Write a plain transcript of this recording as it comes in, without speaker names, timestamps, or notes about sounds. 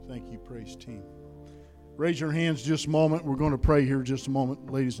Thank you, praise team. Raise your hands just a moment. We're going to pray here just a moment,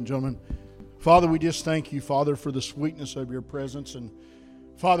 ladies and gentlemen. Father, we just thank you, Father, for the sweetness of your presence. And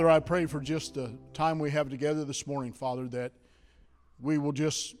Father, I pray for just the time we have together this morning, Father, that we will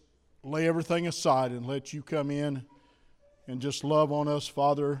just lay everything aside and let you come in and just love on us,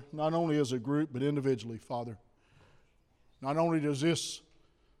 Father, not only as a group, but individually, Father. Not only does this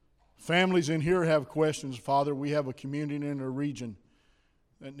families in here have questions, Father, we have a community in a region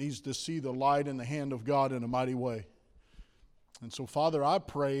that needs to see the light and the hand of God in a mighty way. And so, Father, I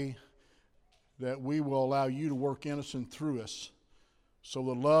pray that we will allow you to work in us and through us so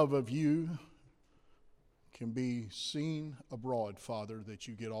the love of you can be seen abroad, Father, that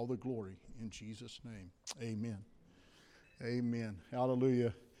you get all the glory. In Jesus' name, amen. Amen.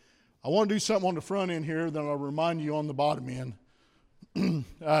 Hallelujah. I want to do something on the front end here, then I'll remind you on the bottom end.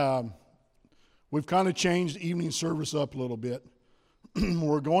 We've kind of changed evening service up a little bit.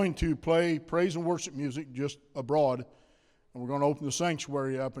 We're going to play praise and worship music just abroad, and we're going to open the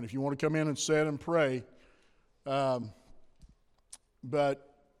sanctuary up, and if you want to come in and sit and pray, but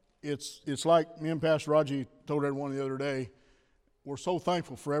it's like me and Pastor Raji told everyone the other day, we're so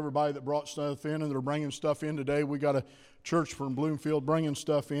thankful for everybody that brought stuff in, and they're bringing stuff in today. We got a church from Bloomfield bringing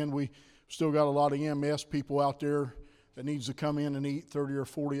stuff in. We still got a lot of EMS people out there that needs to come in and eat, 30 or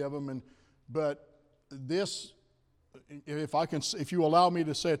 40 of them, but this, if you allow me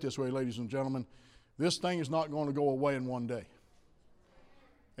to say it this way, ladies and gentlemen, this thing is not going to go away in one day.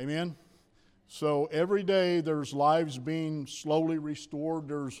 Amen? So every day there's lives being slowly restored.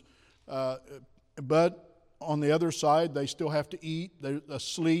 But on the other side, they still have to eat. They're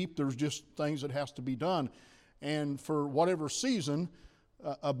asleep. There's just things that has to be done. And for whatever season,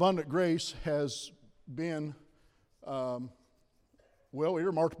 abundant grace has been,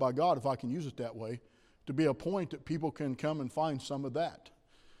 earmarked by God, if I can use it that way, to be a point that people can come and find some of that.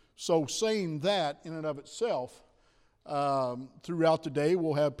 So saying that in and of itself, throughout the day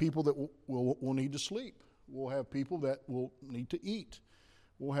we'll have people that will need to sleep. We'll have people that will need to eat.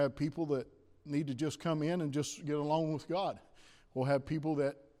 We'll have people that need to just come in and just get along with God. We'll have people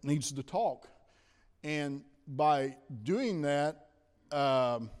that needs to talk. And by doing that,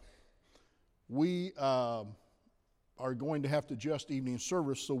 we are going to have to adjust evening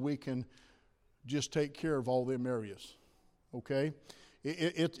service so we can just take care of all them areas, okay?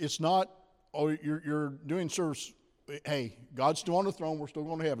 It's not, you're doing service, hey, God's still on the throne, we're still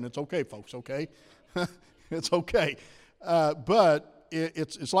going to heaven. It's okay, folks, okay? It's okay. But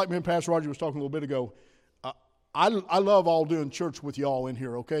it's like me and Pastor Roger was talking a little bit ago. I love all doing church with y'all in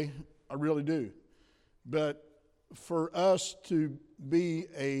here, okay? I really do. But for us to be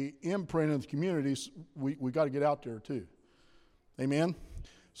a imprint of the communities, we got to get out there too. Amen?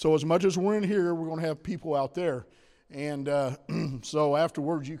 So as much as we're in here, we're going to have people out there. And so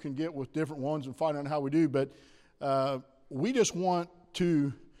afterwards you can get with different ones and find out how we do. But we just want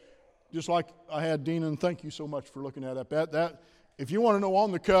to, just like I had Dina, and thank you so much for looking that up. That if you want to know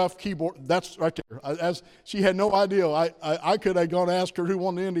on the cuff keyboard, that's right there. As she had no idea. I could have gone to ask her who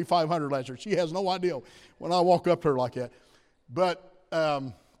won the Indy 500 last year. She has no idea when I walk up to her like that. But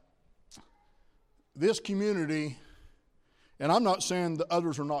this community, and I'm not saying the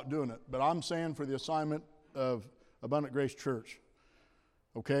others are not doing it, but I'm saying for the assignment of Abundant Grace Church,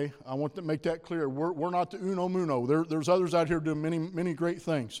 okay? I want to make that clear. We're not the uno muno. There's others out here doing many, many great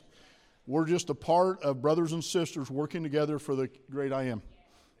things. We're just a part of brothers and sisters working together for the great I am,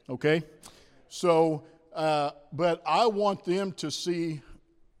 okay? So, but I want them to see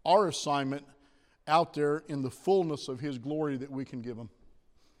our assignment out there in the fullness of His glory that we can give them.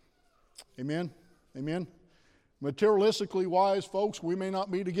 Amen? Amen? Materialistically wise, folks, we may not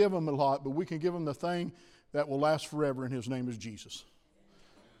be to give them a lot, but we can give them the thing that will last forever, and His name is Jesus.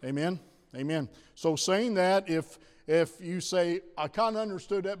 Amen? Amen. So saying that, if you say, I kind of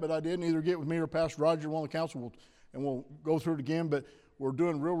understood that, but I didn't, either get with me or Pastor Roger, one of the council, and we'll go through it again, but we're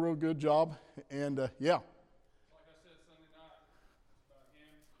doing a real good job, and yeah. Like I said Sunday night, about him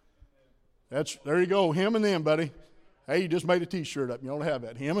and them. There you go, him and them, buddy. Hey, you just made a t-shirt up. You don't have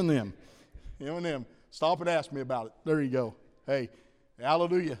that. Him and them. Him and them. Stop and ask me about it. There you go. Hey,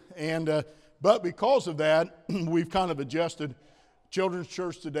 hallelujah. And but because of that, we've kind of adjusted children's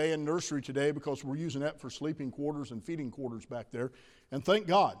church today and nursery today because we're using that for sleeping quarters and feeding quarters back there. And thank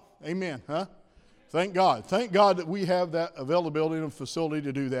God. Amen. Huh? Thank God. Thank God that we have that availability and facility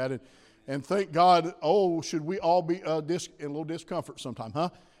to do that. And thank God, should we all be in a little discomfort sometime,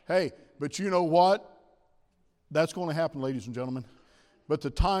 huh? Hey, but you know what? That's going to happen, ladies and gentlemen. But the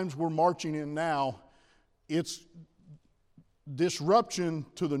times we're marching in now, it's disruption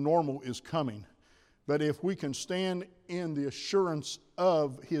to the normal is coming. But if we can stand in the assurance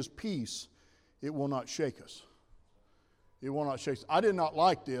of His peace, it will not shake us. It will not shake us. I did not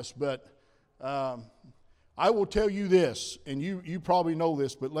like this, but I will tell you this, and you probably know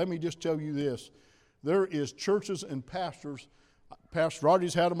this, but let me just tell you this. There is churches and pastors. Pastor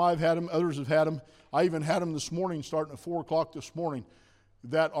Roddy's had them, I've had them, others have had them. I even had them this morning, starting at 4 o'clock this morning,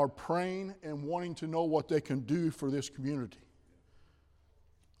 that are praying and wanting to know what they can do for this community.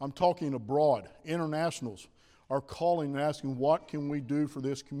 I'm talking abroad. Internationals are calling and asking, what can we do for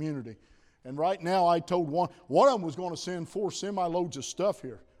this community? And right now, I told one of them was going to send 4 semi-loads of stuff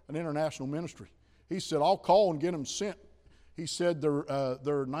here, an international ministry. He said, I'll call and get them sent. He said,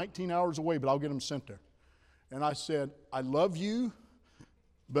 they're 19 hours away, but I'll get them sent there. And I said, I love you,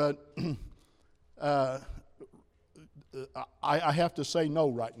 but I have to say no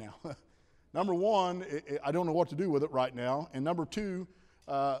right now. Number one, I don't know what to do with it right now. And number two,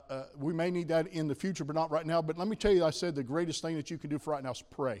 we may need that in the future, but not right now. But let me tell you, I said the greatest thing that you can do for right now is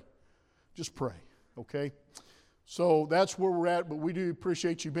pray. Just pray, okay? So that's where we're at, but we do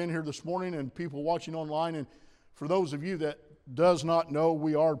appreciate you being here this morning and people watching online. And for those of you that does not know,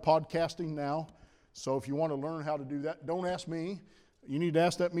 we are podcasting now. So if you want to learn how to do that, don't ask me. You need to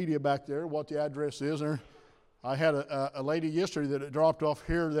ask that media back there what the address is. I had a lady yesterday that dropped off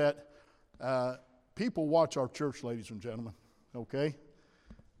here that people watch our church, ladies and gentlemen, okay?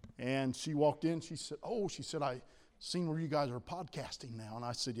 And she walked in, she said, I seen where you guys are podcasting now. And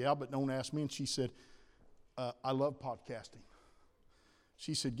I said, yeah, but don't ask me. And she said, I love podcasting.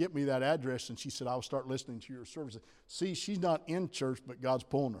 She said, get me that address. And she said, I'll start listening to your services. See, she's not in church, but God's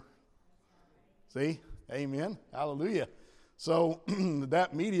pulling her. See? Amen. Hallelujah. So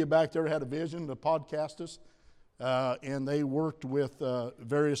that media back there had a vision to podcast us. And they worked with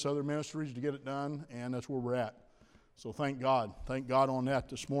various other ministries to get it done. And that's where we're at. So thank God. Thank God on that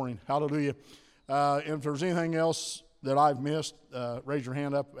this morning. Hallelujah. And if there's anything else that I've missed, raise your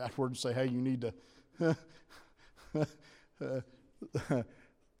hand up afterwards and say, hey, you need to.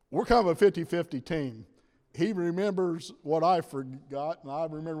 We're kind of a 50-50 team. He remembers what I forgot, and I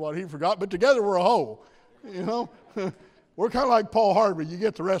remember what he forgot, but together we're a whole. You know? We're kind of like Paul Harvey. You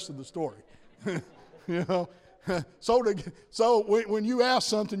get the rest of the story. You know? So when you ask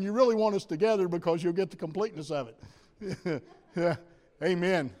something, you really want us together because you'll get the completeness of it. Yeah.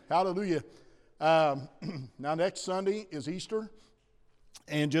 Amen. Hallelujah. Now next Sunday is Easter.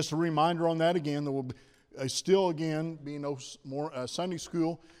 And just a reminder on that again, there will be, still again be no more Sunday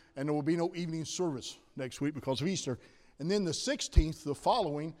school, and there will be no evening service next week because of Easter. And then the 16th, the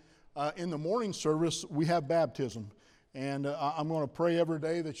following, in the morning service, we have baptism. And I'm going to pray every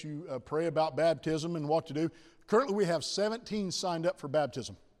day that you pray about baptism and what to do. Currently, we have 17 signed up for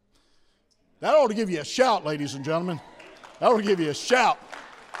baptism. That ought to give you a shout, ladies and gentlemen. That ought to give you a shout.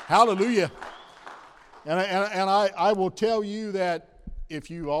 Hallelujah. And I will tell you that if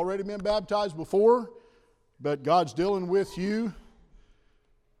you've already been baptized before, but God's dealing with you,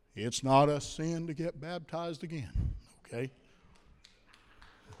 it's not a sin to get baptized again, okay?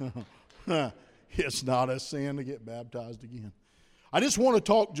 It's not a sin to get baptized again. I just want to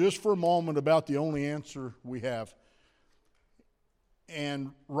talk just for a moment about the only answer we have.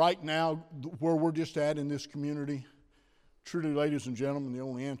 And right now, where we're just at in this community, truly, ladies and gentlemen, the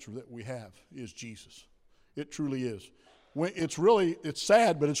only answer that we have is Jesus. It truly is. It's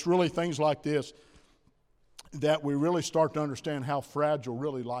sad, but it's really things like this that we really start to understand how fragile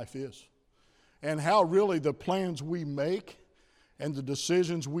really life is. And how really the plans we make and the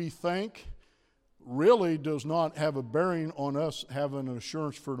decisions we think really does not have a bearing on us having an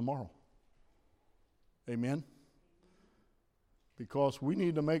assurance for tomorrow. Amen? Because we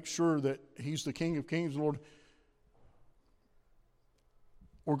need to make sure that He's the King of Kings, Lord.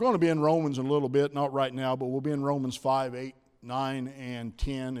 We're going to be in Romans in a little bit, not right now, but we'll be in Romans 5, 8, 9, and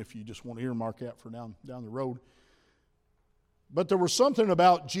 10 if you just want to earmark that for down the road. But there was something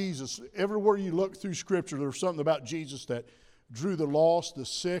about Jesus. Everywhere you look through Scripture, there was something about Jesus that drew the lost, the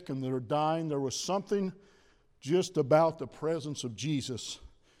sick, and the dying. There was something just about the presence of Jesus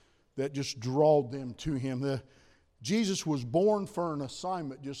that just drawed them to Him. Jesus was born for an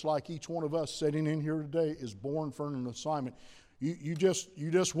assignment, just like each one of us sitting in here today is born for an assignment. You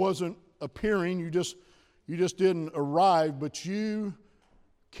just wasn't appearing. You just didn't arrive, but you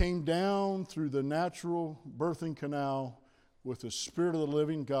came down through the natural birthing canal with the Spirit of the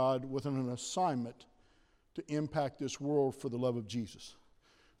living God with an assignment to impact this world for the love of Jesus.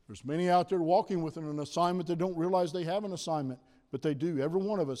 There's many out there walking with an assignment that don't realize they have an assignment, but they do. Every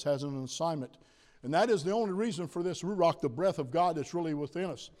one of us has an assignment. And that is the only reason for this Ruach, the breath of God that's really within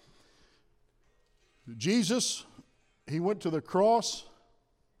us. Jesus, He went to the cross,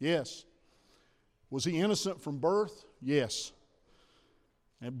 yes. Was he innocent from birth? Yes.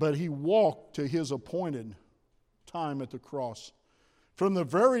 But he walked to his appointed time at the cross. From the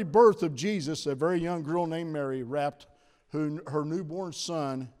very birth of Jesus, a very young girl named Mary wrapped her newborn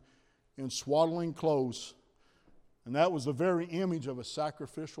son in swaddling clothes. And that was the very image of a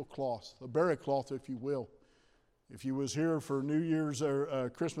sacrificial cloth, a burial cloth, if you will. If you was here for New Year's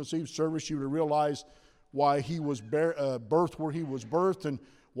or Christmas Eve service, you would have realized why he was birthed where he was birthed and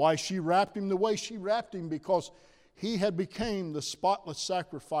why she wrapped him the way she wrapped him, because he had become the spotless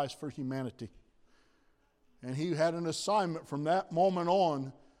sacrifice for humanity. And he had an assignment from that moment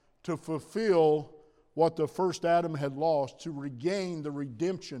on to fulfill what the first Adam had lost, to regain the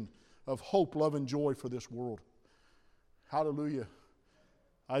redemption of hope, love, and joy for this world. Hallelujah.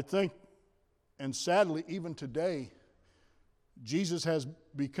 I think, and sadly, even today, Jesus has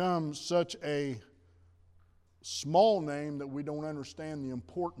become such a small name that we don't understand the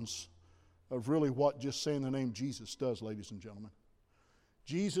importance of really what just saying the name Jesus does, ladies and gentlemen.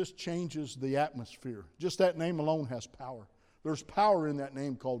 Jesus changes the atmosphere. Just that name alone has power. There's power in that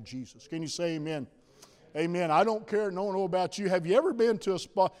name called Jesus. Can you say amen? Amen. I don't care, no one know about you. Have you ever been to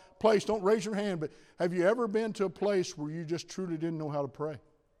a place, don't raise your hand, but have you ever been to a place where you just truly didn't know how to pray?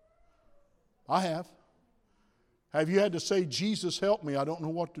 I have. Have you had to say, Jesus, help me, I don't know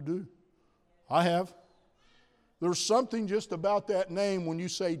what to do? I have. There's something just about that name when you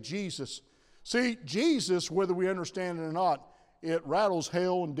say Jesus. See, Jesus, whether we understand it or not, it rattles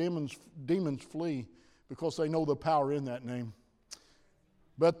hell and demons flee because they know the power in that name.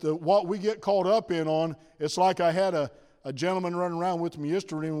 But what we get caught up in on, it's like I had a gentleman running around with me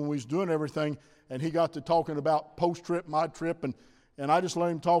yesterday when we was doing everything, and he got to talking about post-trip, my trip, and I just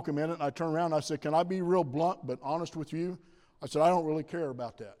let him talk a minute, and I turned around and I said, can I be real blunt but honest with you? I said, I don't really care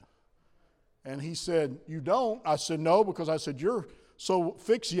about that. And he said, you don't? I said, no, because I said, you're so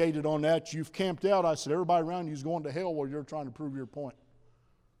fixated on that, you've camped out. I said, everybody around you is going to hell while you're trying to prove your point.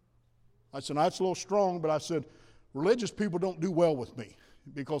 I said, that's a little strong, but I said, religious people don't do well with me.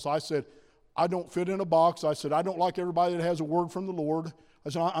 Because I said, I don't fit in a box. I said, I don't like everybody that has a word from the Lord. I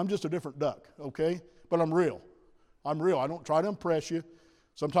said, I'm just a different duck, okay? But I'm real. I'm real. I don't try to impress you.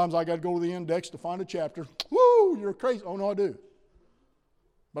 Sometimes I got to go to the index to find a chapter. Woo, you're crazy. Oh, no, I do.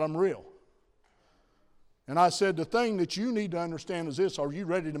 But I'm real. And I said, the thing that you need to understand is this: are you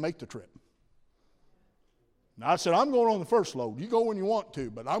ready to make the trip? Now, I said, I'm going on the first load. You go when you want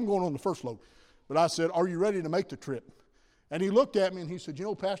to, but I'm going on the first load. But I said, are you ready to make the trip? And he looked at me and he said, you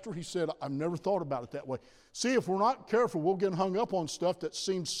know, Pastor, he said, I've never thought about it that way. See, if we're not careful, we'll get hung up on stuff that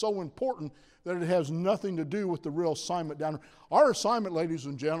seems so important that it has nothing to do with the real assignment down there. Our assignment, ladies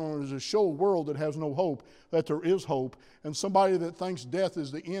and gentlemen, is to show a world that has no hope that there is hope, and somebody that thinks death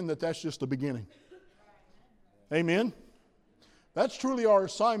is the end, that's just the beginning. Amen? That's truly our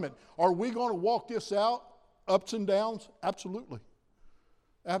assignment. Are we going to walk this out, ups and downs? Absolutely.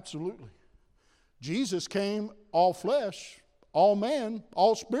 Absolutely. Jesus came all flesh, all man,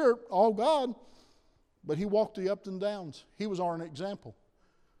 all spirit, all God, but he walked the ups and downs. He was our example.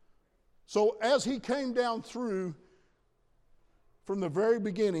 So as he came down through, from the very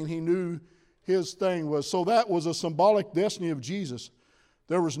beginning, he knew his thing was, so that was a symbolic destiny of Jesus.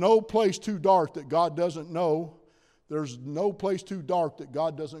 There was no place too dark that God doesn't know. There's no place too dark that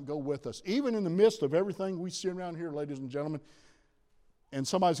God doesn't go with us. Even in the midst of everything we see around here, ladies and gentlemen, and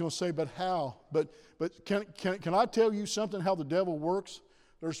somebody's going to say, but how? But can I tell you something how the devil works?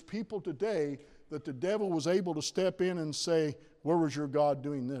 There's people today that the devil was able to step in and say, where was your God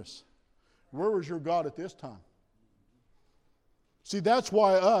doing this? Where was your God at this time? See, that's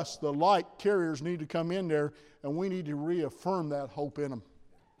why us, the light carriers, need to come in there, and we need to reaffirm that hope in them.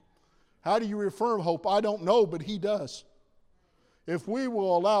 How do you reaffirm hope? I don't know, but he does. If we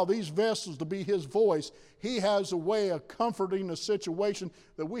will allow these vessels to be his voice, he has a way of comforting a situation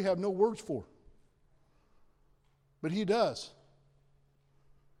that we have no words for. But he does.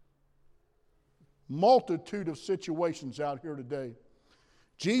 Multitude of situations out here today.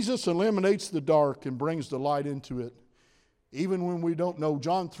 Jesus eliminates the dark and brings the light into it. Even when we don't know.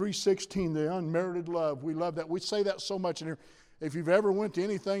 John 3:16, the unmerited love. We love that. We say that so much in here. If you've ever went to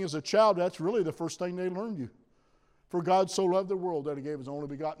anything as a child, that's really the first thing they learned you. For God so loved the world that he gave his only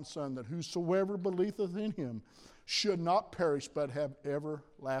begotten Son, that whosoever believeth in him should not perish but have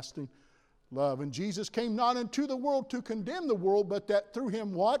everlasting love. And Jesus came not into the world to condemn the world, but that through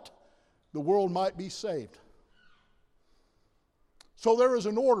him what? The world might be saved. So there is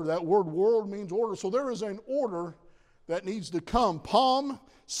an order. That word world means order. So there is an order that needs to come. Palm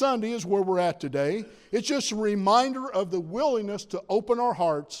Sunday is where we're at today. It's just a reminder of the willingness to open our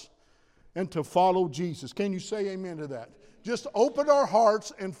hearts and to follow Jesus. Can you say amen to that? Just open our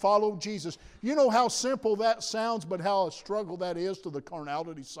hearts and follow Jesus. You know how simple that sounds, but how a struggle that is to the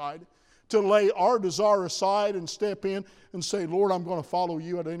carnality side. To lay our desire aside and step in and say, Lord, I'm going to follow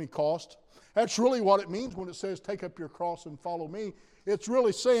you at any cost. That's really what it means when it says, take up your cross and follow me. It's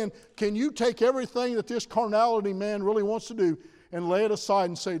really saying, can you take everything that this carnality man really wants to do and lay it aside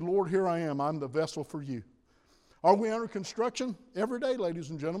and say, Lord, here I am. I'm the vessel for you. Are we under construction? Every day, ladies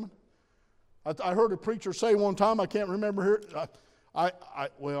and gentlemen. I heard a preacher say one time, I can't remember here. I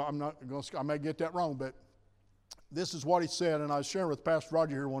may get that wrong, but this is what he said, and I was sharing with Pastor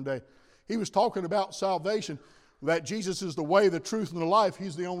Roger here one day. He was talking about salvation, that Jesus is the way, the truth, and the life.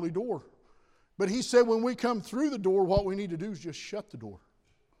 He's the only door. But he said when we come through the door, what we need to do is just shut the door.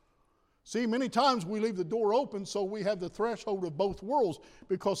 See, many times we leave the door open so we have the threshold of both worlds,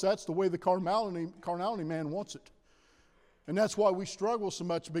 because that's the way the carnality man wants it. And that's why we struggle so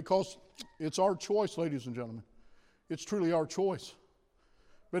much, because it's our choice, ladies and gentlemen. It's truly our choice.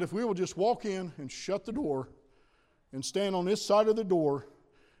 But if we will just walk in and shut the door and stand on this side of the door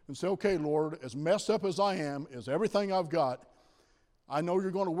and say, okay, Lord, as messed up as I am, as everything I've got, I know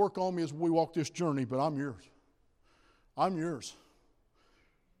you're going to work on me as we walk this journey, but I'm yours. I'm yours.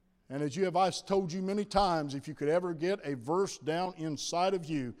 And as I've told you many times, if you could ever get a verse down inside of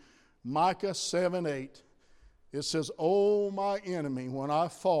you, Micah 7:8, it says, "O my enemy, when I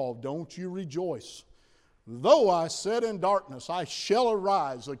fall, don't you rejoice. Though I sit in darkness, I shall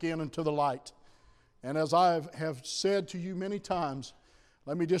arise again into the light." And as I have said to you many times,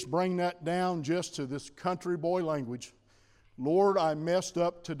 let me just bring that down just to this country boy language. Lord, I messed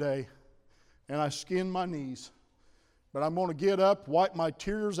up today, and I skinned my knees. But I'm going to get up, wipe my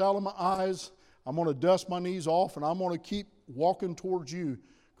tears out of my eyes. I'm going to dust my knees off, and I'm going to keep walking towards you,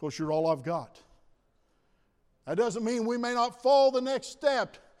 because you're all I've got. That doesn't mean we may not fall the next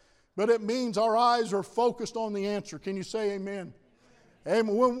step, but it means our eyes are focused on the answer. Can you say amen?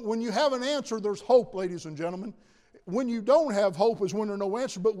 Amen. When you have an answer, there's hope, ladies and gentlemen. When you don't have hope is when there's no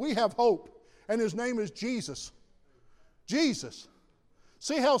answer, but we have hope, and His name is Jesus. Jesus.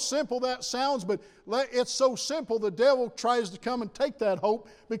 See how simple that sounds, but it's so simple the devil tries to come and take that hope,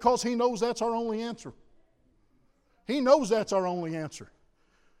 because he knows that's our only answer. He knows that's our only answer.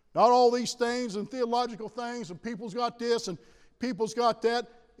 Not all these things and theological things, and people's got this and people's got that.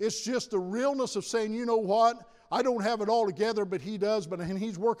 It's just the realness of saying, you know what? I don't have it all together, but He does, and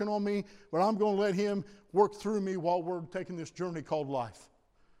He's working on me, but I'm going to let Him work through me while we're taking this journey called life.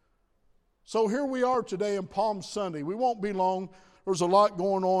 So here we are today in Palm Sunday. We won't be long. There's a lot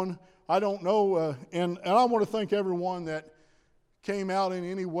going on. I don't know, and I want to thank everyone that came out in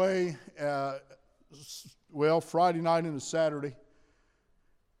any way, Friday night into Saturday,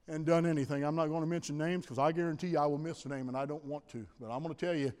 and done anything. I'm not going to mention names, because I guarantee you I will miss a name, and I don't want to. But I'm going to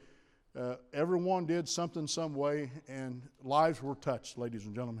tell you, everyone did something some way, and lives were touched, ladies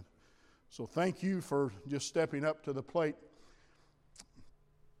and gentlemen. So thank you for just stepping up to the plate.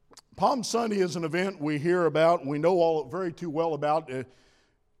 Palm Sunday is an event we hear about, and we know all very too well about.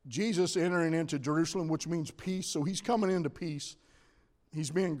 Jesus entering into Jerusalem, which means peace. So He's coming into peace. He's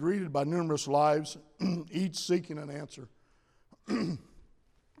being greeted by numerous lives, each seeking an answer.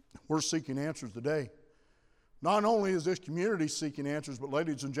 We're seeking answers today. Not only is this community seeking answers, but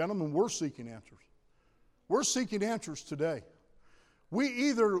ladies and gentlemen, we're seeking answers. We're seeking answers today. We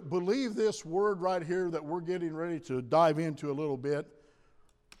either believe this word right here that we're getting ready to dive into a little bit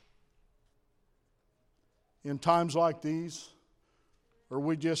in times like these, or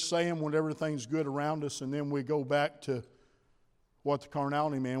we just say them when everything's good around us, and then we go back to what the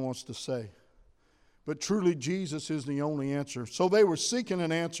carnality man wants to say. But truly, Jesus is the only answer. So they were seeking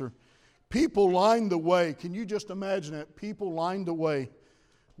an answer. People lined the way. Can you just imagine it? People lined the way,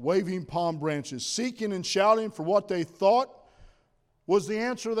 waving palm branches, seeking and shouting for what they thought was the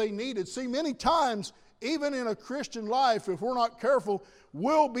answer they needed. See, many times, even in a Christian life, if we're not careful,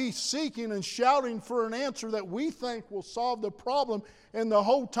 we'll be seeking and shouting for an answer that we think will solve the problem. And the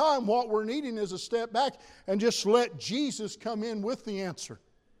whole time, what we're needing is a step back and just let Jesus come in with the answer.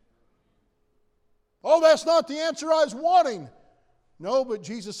 Oh, that's not the answer I was wanting. No, but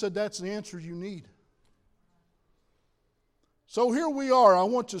Jesus said that's the answer you need. So here we are. I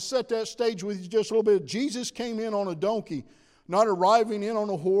want to set that stage with you just a little bit. Jesus came in on a donkey, not arriving in on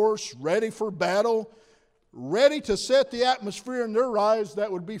a horse, ready for battle, ready to set the atmosphere in their eyes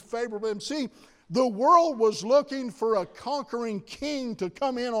that would be favorable. And see, the world was looking for a conquering king to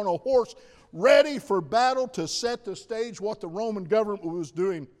come in on a horse, ready for battle, to set the stage what the Roman government was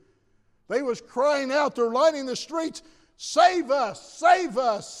doing. They was crying out, they're lining the streets, "Save us, save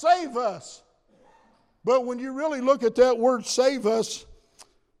us, save us." But when you really look at that word "save us"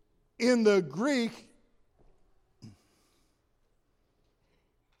 in the Greek,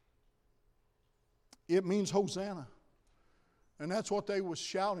 it means Hosanna. And that's what they was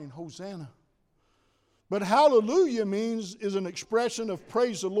shouting, Hosanna. But hallelujah is an expression of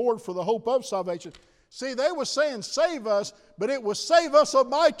praise the Lord for the hope of salvation. See, they were saying save us, but it was save us on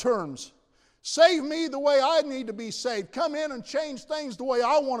my terms. Save me the way I need to be saved. Come in and change things the way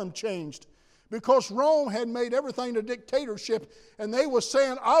I want them changed. Because Rome had made everything a dictatorship, and they were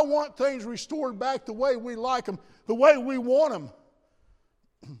saying, I want things restored back the way we like them, the way we want them.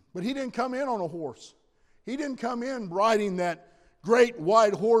 But he didn't come in on a horse. He didn't come in riding that great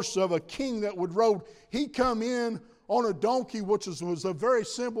white horse of a king that would rode. He come in on a donkey, which was a very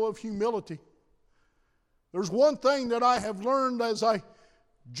symbol of humility. There's one thing that I have learned as I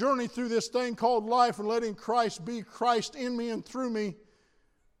journey through this thing called life and letting Christ be Christ in me and through me,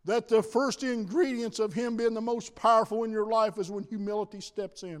 that the first ingredients of Him being the most powerful in your life is when humility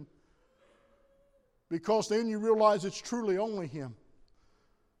steps in. Because then you realize it's truly only Him.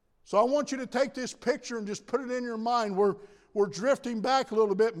 So I want you to take this picture and just put it in your mind. We're drifting back a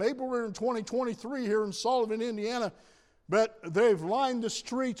little bit. Maybe we're in 2023 here in Sullivan, Indiana, but they've lined the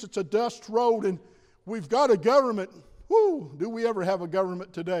streets. It's a dust road, and we've got a government. Whoo, do we ever have a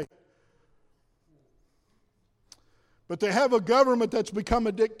government today? But they have a government that's become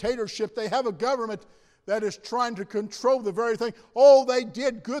a dictatorship. They have a government that is trying to control the very thing. Oh, they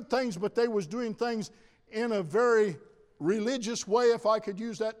did good things, but they was doing things in a very religious way, if I could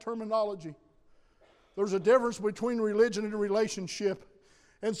use that terminology. There's a difference between religion and a relationship.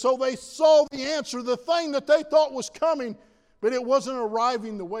 And so they saw the answer, the thing that they thought was coming, but it wasn't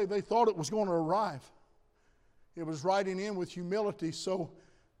arriving the way they thought it was going to arrive. It was riding in with humility. So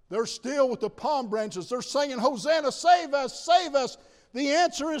they're still with the palm branches. They're singing, Hosanna, save us, save us. The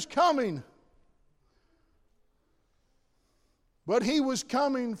answer is coming. But he was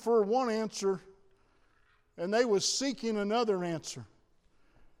coming for one answer, and they was seeking another answer.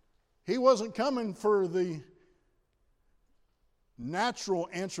 He wasn't coming for the natural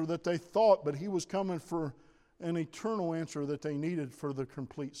answer that they thought, but he was coming for an eternal answer that they needed for the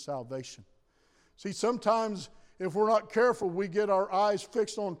complete salvation. See, sometimes if we're not careful, we get our eyes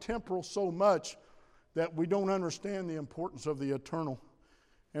fixed on temporal so much that we don't understand the importance of the eternal.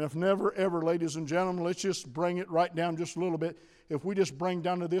 And if never ever, ladies and gentlemen, let's just bring it right down just a little bit. If we just bring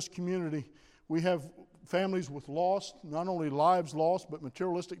down to this community, we have families with lost, not only lives lost, but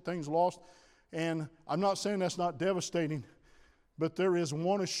materialistic things lost. And I'm not saying that's not devastating, but there is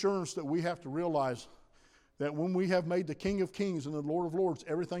one assurance that we have to realize, that when we have made the King of Kings and the Lord of Lords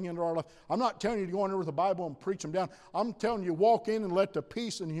everything into our life, I'm not telling you to go in there with the Bible and preach them down. I'm telling you, walk in and let the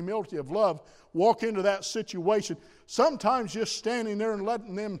peace and humility of love walk into that situation. Sometimes just standing there and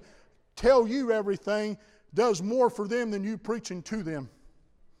letting them tell you everything does more for them than you preaching to them.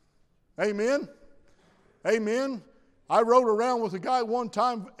 Amen? Amen? I rode around with a guy one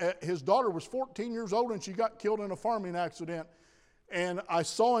time. His daughter was 14 years old and she got killed in a farming accident. And I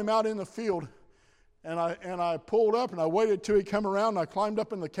saw him out in the field. And I pulled up and I waited till he come around and I climbed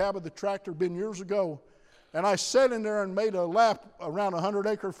up in the cab of the tractor, been years ago. And I sat in there and made a lap around a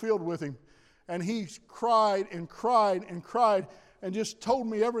 100-acre field with him. And he cried and cried and cried and just told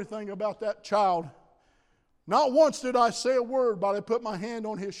me everything about that child. Not once did I say a word, but I put my hand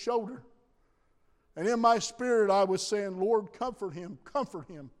on his shoulder. And in my spirit I was saying, Lord, comfort him, comfort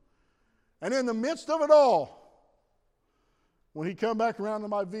him. And in the midst of it all, when he come back around to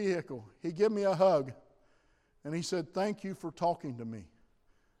my vehicle, he gave me a hug, and he said, thank you for talking to me.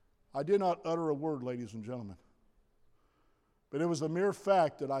 I did not utter a word, ladies and gentlemen. But it was the mere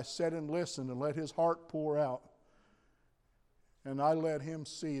fact that I sat and listened and let his heart pour out. And I let him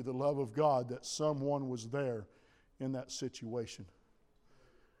see the love of God, that someone was there in that situation.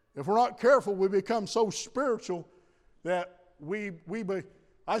 If we're not careful, we become so spiritual that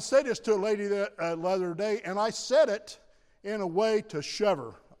I said this to a lady the other day, and I said it in a way to shove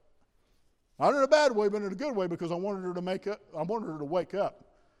her. Not in a bad way, but in a good way, because I wanted her to wake up.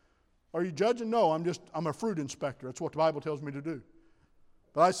 Are you judging? No, I'm a fruit inspector. That's what the Bible tells me to do.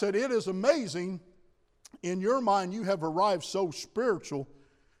 But I said, it is amazing, in your mind you have arrived so spiritual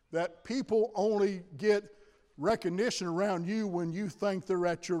that people only get recognition around you when you think they're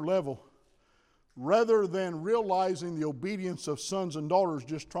at your level, rather than realizing the obedience of sons and daughters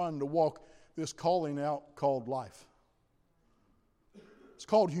just trying to walk this calling out called life. It's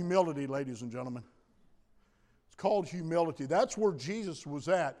called humility, ladies and gentlemen. It's called humility. That's where Jesus was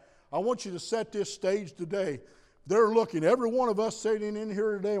at. I want you to set this stage today. They're looking, every one of us sitting in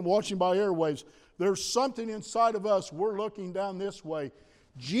here today and watching by airwaves, there's something inside of us. We're looking down this way.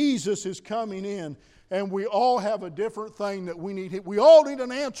 Jesus is coming in, and we all have a different thing that we need. We all need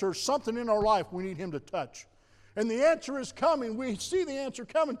an answer, something in our life we need Him to touch. And the answer is coming. We see the answer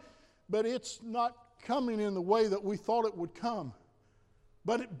coming, but it's not coming in the way that we thought it would come.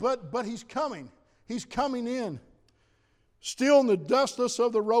 But He's coming. He's coming in. Still in the dustness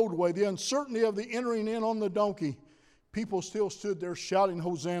of the roadway, the uncertainty of the entering in on the donkey, people still stood there shouting,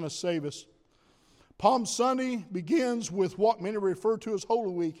 Hosanna, save us. Palm Sunday begins with what many refer to as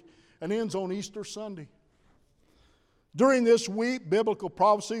Holy Week and ends on Easter Sunday. During this week, biblical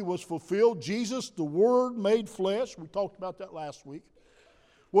prophecy was fulfilled. Jesus, the Word made flesh, we talked about that last week,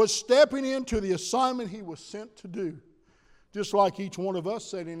 was stepping into the assignment He was sent to do. Just like each one of us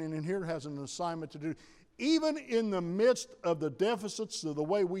sitting in here has an assignment to do. Even in the midst of the deficits of the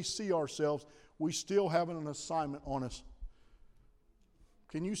way we see ourselves, we still have an assignment on us.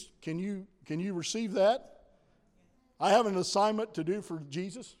 Can you receive that? I have an assignment to do for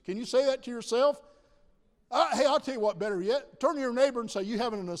Jesus. Can you say that to yourself? Hey, I'll tell you what, better yet. Turn to your neighbor and say, you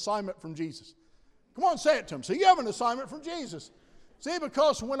have an assignment from Jesus. Come on, say it to him. Say, you have an assignment from Jesus. See,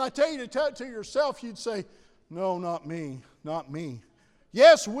 because when I tell you to tell it to yourself, you'd say, no, not me, not me.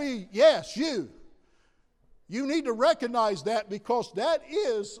 Yes, you. You need to recognize that, because that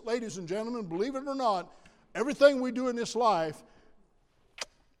is, ladies and gentlemen, believe it or not, everything we do in this life,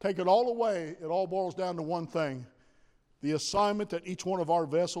 take it all away, it all boils down to one thing: the assignment that each one of our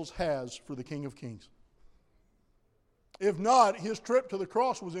vessels has for the King of Kings. If not, His trip to the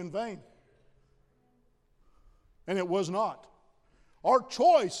cross was in vain. And it was not. Our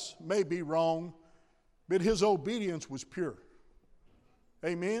choice may be wrong, but His obedience was pure.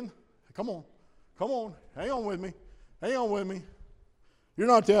 Amen? Come on. Come on. Hang on with me. Hang on with me. You're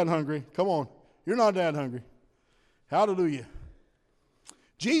not that hungry. Come on. You're not that hungry. Hallelujah.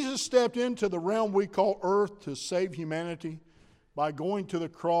 Jesus stepped into the realm we call earth to save humanity by going to the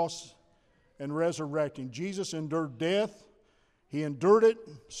cross and resurrecting. Jesus endured death. He endured it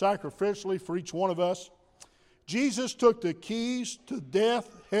sacrificially for each one of us. Jesus took the keys to death,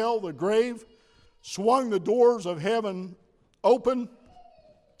 hell, the grave, swung the doors of heaven open,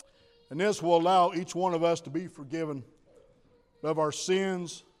 and this will allow each one of us to be forgiven of our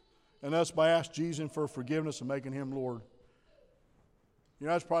sins, and that's by asking Jesus for forgiveness and making Him Lord. You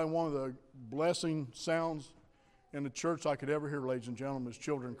know, that's probably one of the blessing sounds in the church I could ever hear, ladies and gentlemen, is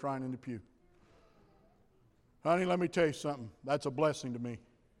children crying in the pew. Honey, let me tell you something. That's a blessing to me.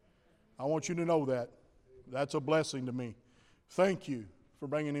 I want you to know that. That's a blessing to me. Thank you for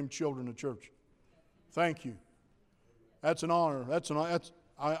bringing them children to church. Thank you. That's an honor.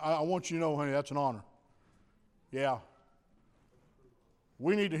 I want you to know, honey, that's an honor. Yeah.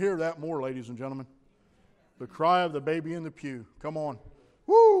 We need to hear that more, ladies and gentlemen. The cry of the baby in the pew. Come on.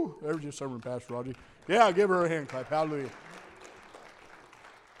 Woo! There's your servant, Pastor Roger. Yeah, give her a hand clap. Hallelujah.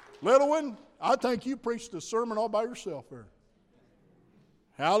 Little one, I think you preached a sermon all by yourself there.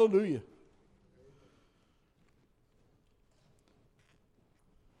 Hallelujah.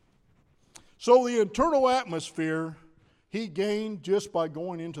 So the internal atmosphere He gained just by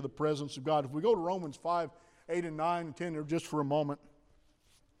going into the presence of God. If we go to Romans 5, 8 and 9 and 10 there just for a moment.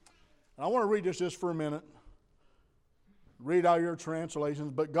 And I want to read this just for a minute. Read out your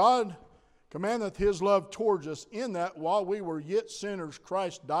translations. But God commandeth His love towards us, in that while we were yet sinners,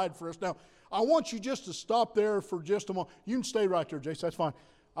 Christ died for us. Now, I want you just to stop there for just a moment. You can stay right there, Jason. That's fine.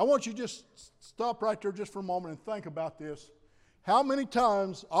 I want you to just stop right there just for a moment and think about this. How many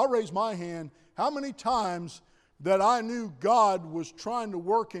times, I'll raise my hand, how many times that I knew God was trying to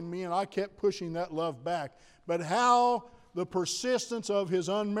work in me and I kept pushing that love back. But how the persistence of His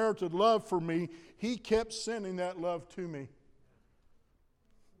unmerited love for me, He kept sending that love to me.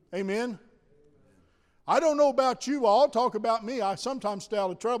 Amen? I don't know about you. I'll talk about me. I sometimes stay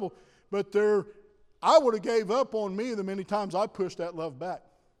out of trouble. But I would have gave up on me the many times I pushed that love back.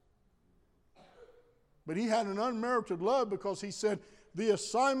 But He had an unmerited love, because He said, the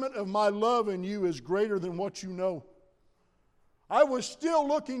assignment of my love in you is greater than what you know. I was still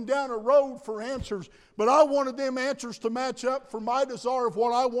looking down a road for answers, but I wanted them answers to match up for my desire of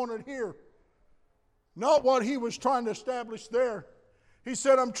what I wanted here. Not what He was trying to establish there. He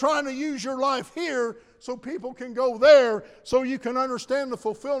said, I'm trying to use your life here so people can go there, so you can understand the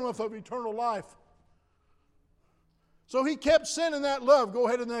fulfillment of eternal life. So He kept sending that love. Go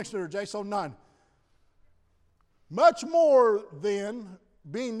ahead to the next letter, Jason 9. Much more then,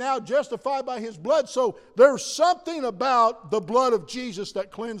 being now justified by His blood. So there's something about the blood of Jesus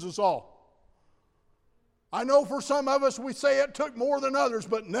that cleanses all. I know for some of us we say it took more than others,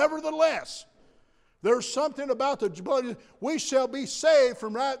 but nevertheless, there's something about the blood. We shall be saved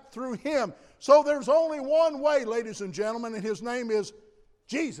from that through Him. So there's only one way, ladies and gentlemen, and His name is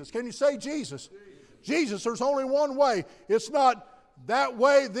Jesus. Can you say Jesus? Jesus, there's only one way. It's not that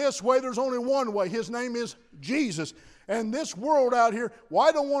way, this way. There's only one way. His name is Jesus. And this world out here, well,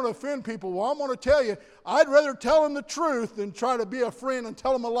 I don't want to offend people. Well, I'm going to tell you, I'd rather tell them the truth than try to be a friend and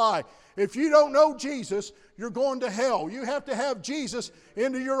tell them a lie. If you don't know Jesus, you're going to hell. You have to have Jesus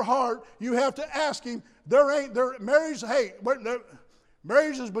into your heart. You have to ask Him. Marriage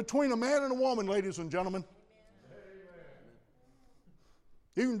is between a man and a woman, ladies and gentlemen.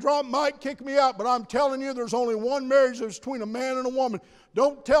 You can drop mic, kick me out, but I'm telling you, there's only one marriage that's between a man and a woman.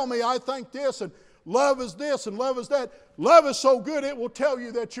 Don't tell me I think this and love is this and love is that. Love is so good it will tell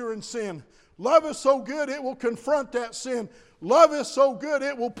you that you're in sin. Love is so good it will confront that sin. Love is so good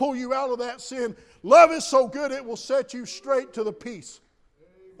it will pull you out of that sin. Love is so good it will set you straight to the peace.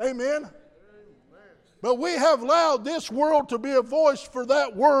 Amen? But we have allowed this world to be a voice for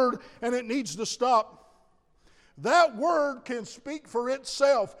that word, and it needs to stop. That word can speak for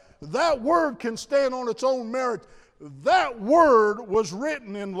itself. That word can stand on its own merit. That word was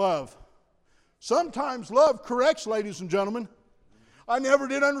written in love. Sometimes love corrects, ladies and gentlemen. I never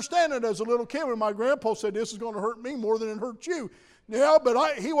did understand it as a little kid when my grandpa said, this is going to hurt me more than it hurt you. Yeah,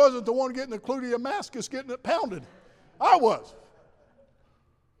 but he wasn't the one getting the clue to Damascus, getting it pounded. I was.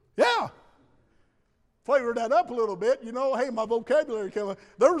 Yeah. Flavored that up a little bit, hey, my vocabulary came up.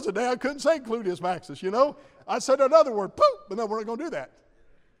 There was a day I couldn't say Cludius Maxus, I said another word, poof, but no, we're not going to do that.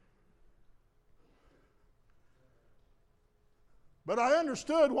 But I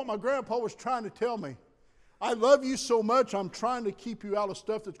understood what my grandpa was trying to tell me. I love you so much, I'm trying to keep you out of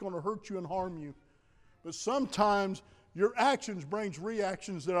stuff that's going to hurt you and harm you. But sometimes your actions brings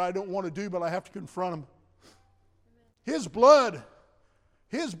reactions that I don't want to do, but I have to confront them. His blood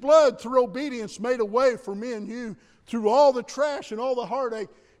through obedience made a way for me and you through all the trash and all the heartache.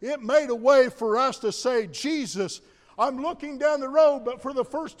 It made a way for us to say, Jesus, I'm looking down the road, but for the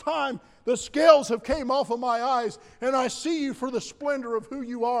first time, the scales have came off of my eyes, and I see you for the splendor of who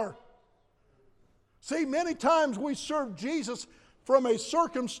you are. See, many times we serve Jesus from a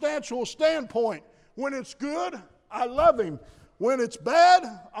circumstantial standpoint. When it's good, I love Him. When it's bad,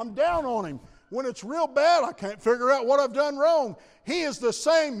 I'm down on Him. When it's real bad, I can't figure out what I've done wrong. He is the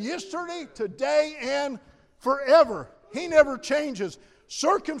same yesterday, today, and forever. He never changes.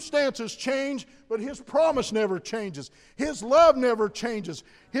 Circumstances change, but His promise never changes. His love never changes.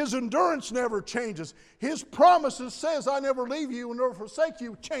 His endurance never changes. His promises says, I never leave you and never forsake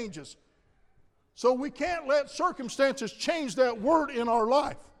you, changes. So we can't let circumstances change that word in our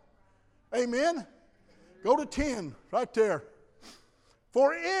life. Amen? Go to 10, right there.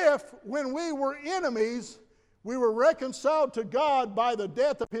 For if, when we were enemies, we were reconciled to God by the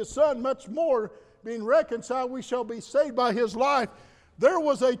death of His Son, much more, being reconciled, we shall be saved by His life. There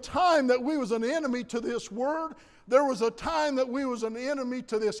was a time that we was an enemy to this word. There was a time that we was an enemy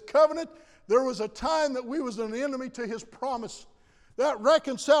to this covenant. There was a time that we was an enemy to His promise. That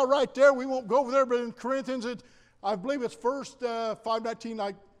reconcile right there, we won't go over there, but in Corinthians, I believe it's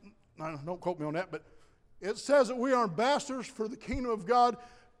 5:19, don't quote me on that, but it says that we are ambassadors for the kingdom of God,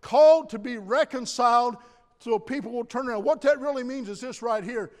 called to be reconciled so people will turn around. What that really means is this right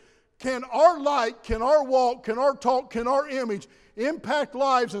here. Can our light, can our walk, can our talk, can our image impact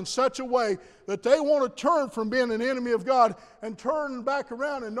lives in such a way that they want to turn from being an enemy of God and turn back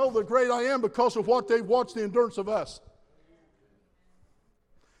around and know the great I am because of what they've watched the endurance of us?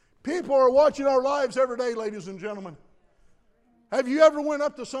 People are watching our lives every day, ladies and gentlemen. Have you ever went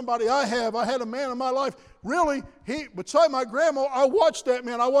up to somebody? I have. I had a man in my life. Really, beside my grandma, I watched that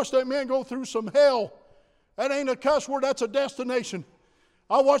man. I watched that man go through some hell. That ain't a cuss word, that's a destination.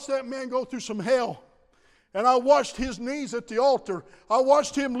 I watched that man go through some hell. And I watched his knees at the altar. I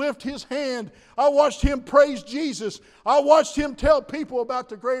watched him lift his hand. I watched him praise Jesus. I watched him tell people about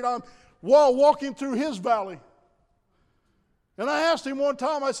the great I am while walking through his valley. And I asked him one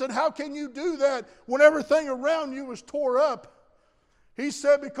time, I said, how can you do that when everything around you is tore up? He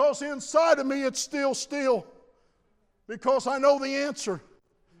said, because inside of me it's still. Because I know the answer.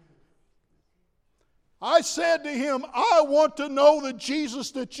 I said to him, I want to know the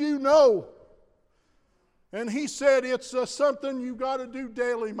Jesus that you know. And he said, it's something you've got to do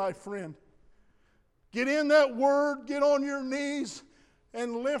daily, my friend. Get in that word, get on your knees,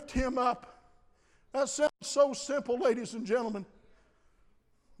 and lift him up. That sounds so simple, ladies and gentlemen.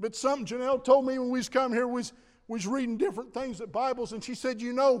 But something Janelle told me when we was coming here, we was reading different things at Bibles, and she said,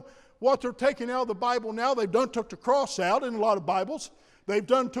 you know what they're taking out of the Bible now? They've done took the cross out in a lot of Bibles. They've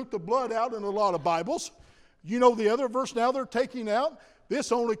done took the blood out in a lot of Bibles. You know the other verse now they're taking out?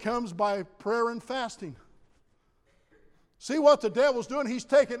 This only comes by prayer and fasting. See what the devil's doing? He's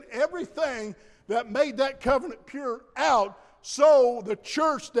taken everything that made that covenant pure out, so the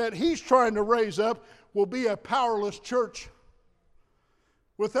church that he's trying to raise up will be a powerless church.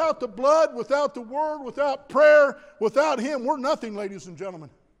 Without the blood, without the word, without prayer, without Him, we're nothing, ladies and gentlemen.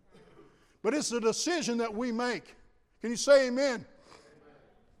 But it's a decision that we make. Can you say amen?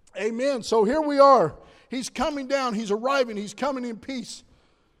 Amen. So here we are. He's coming down. He's arriving. He's coming in peace.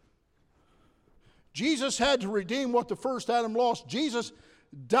 Jesus had to redeem what the first Adam lost. Jesus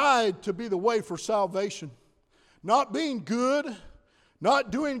died to be the way for salvation. Not being good, not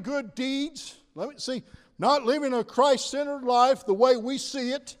doing good deeds. Let me see. Not living a Christ-centered life the way we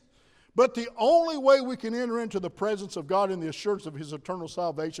see it. But the only way we can enter into the presence of God and the assurance of His eternal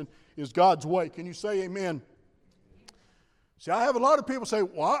salvation is God's way. Can you say amen? See, I have a lot of people say,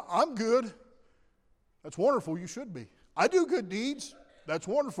 well, I'm good. That's wonderful. You should be. I do good deeds. That's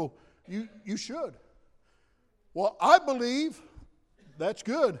wonderful. You should. Well, I believe that's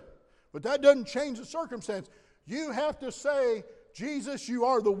good. But that doesn't change the circumstance. You have to say, Jesus, you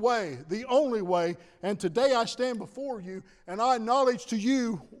are the way, the only way. And today I stand before you and I acknowledge to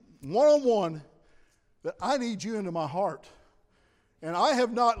you one-on-one that I need you into my heart. And I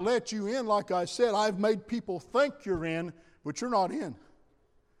have not let you in like I said. I've made people think you're in, but you're not in.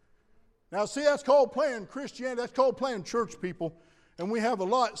 Now see, that's called playing Christianity. That's called playing church, people. And we have a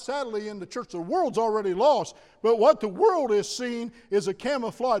lot, sadly, in the church. The world's already lost. But what the world is seeing is a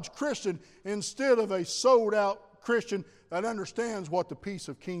camouflaged Christian instead of a sold-out Christian that understands what the peace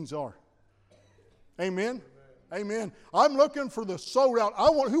of kings are. Amen? Amen. I'm looking for the sold out.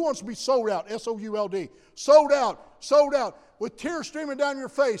 Who wants to be sold out? S-O-U-L-D. Sold out. Sold out. With tears streaming down your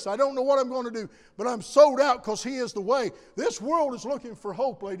face. I don't know what I'm going to do, but I'm sold out because He is the way. This world is looking for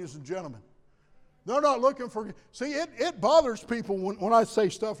hope, ladies and gentlemen. They're not looking for... See, it bothers people when I say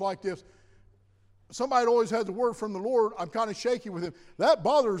stuff like this. Somebody always has a word from the Lord. I'm kind of shaky with Him. That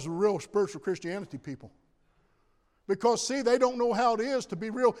bothers the real spiritual Christianity people. Because, see, they don't know how it is to be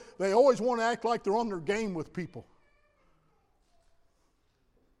real. They always want to act like they're on their game with people.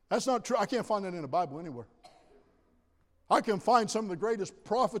 That's not true. I can't find that in the Bible anywhere. I can find some of the greatest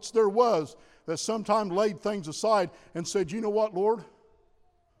prophets there was that sometimes laid things aside and said, you know what, Lord?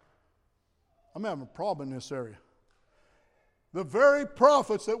 I'm having a problem in this area. The very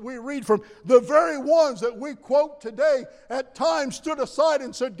prophets that we read from, the very ones that we quote today, at times stood aside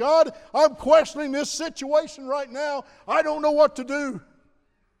and said, God, I'm questioning this situation right now. I don't know what to do.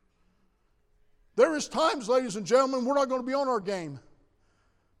 There is times, ladies and gentlemen, we're not going to be on our game.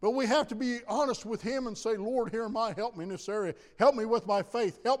 But we have to be honest with Him and say, Lord, here am I. Help me in this area. Help me with my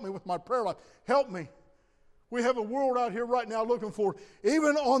faith. Help me with my prayer life. Help me. We have a world out here right now looking for,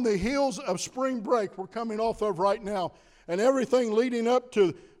 even on the heels of spring break we're coming off of right now, and everything leading up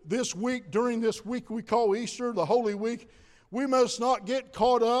to this week, during this week we call Easter, the Holy Week, we must not get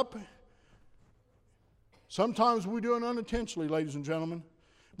caught up. Sometimes we do it unintentionally, ladies and gentlemen,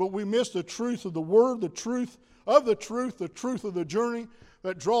 but we miss the truth of the Word, the truth of the truth of the journey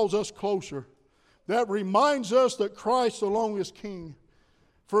that draws us closer, that reminds us that Christ alone is King.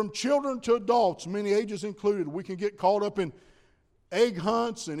 From children to adults, many ages included, we can get caught up in egg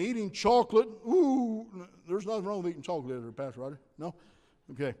hunts and eating chocolate. Ooh, there's nothing wrong with eating chocolate, is there, Pastor Ryder? No?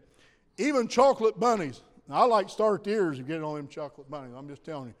 Okay. Even chocolate bunnies. Now, I like start the ears of getting on them chocolate bunnies. I'm just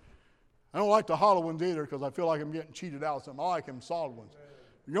telling you. I don't like the hollow ones either because I feel like I'm getting cheated out of something. I like them solid ones.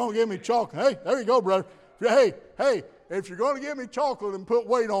 You're going to give me chocolate. Hey, there you go, brother. Hey, if you're going to give me chocolate and put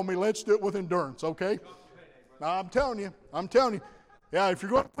weight on me, let's do it with endurance, okay? Now, I'm telling you. Yeah, if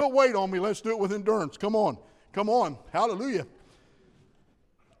you're going to put weight on me, let's do it with endurance. Come on. Hallelujah.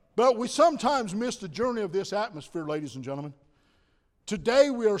 But we sometimes miss the journey of this atmosphere, ladies and gentlemen. Today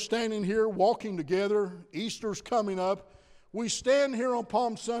we are standing here walking together. Easter's coming up. We stand here on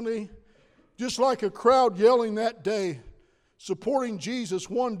Palm Sunday just like a crowd yelling that day, supporting Jesus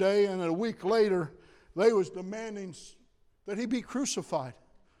one day, and a week later they was demanding that He be crucified.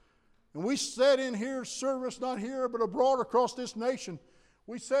 And we sat in here, service not here but abroad across this nation.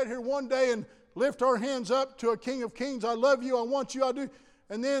 We sat here one day and lift our hands up to a King of Kings. I love you, I want you, I do.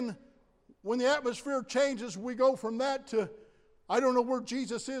 And then when the atmosphere changes, we go from that to, I don't know where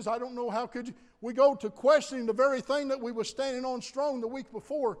Jesus is, I don't know how could you. We go to questioning the very thing that we were standing on strong the week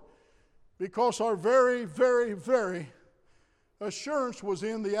before, because our very, very, very assurance was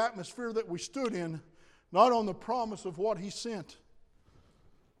in the atmosphere that we stood in, not on the promise of what He sent.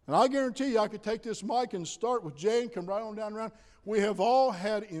 And I guarantee you, I could take this mic and start with Jay and come right on down around. We have all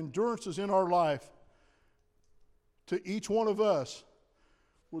had endurances in our life. To each one of us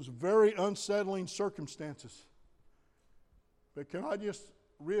was very unsettling circumstances. But can I just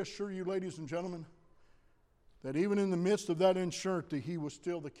reassure you, ladies and gentlemen, that even in the midst of that uncertainty, He was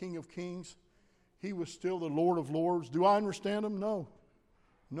still the King of Kings. He was still the Lord of Lords. Do I understand Him? No.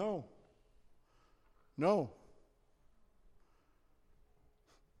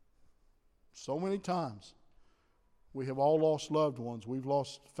 So many times we have all lost loved ones. We've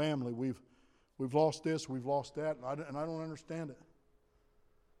lost family. We've lost this. We've lost that. And I don't understand it.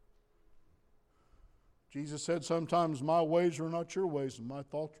 Jesus said sometimes my ways are not your ways and my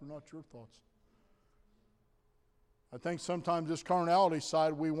thoughts are not your thoughts. I think sometimes this carnality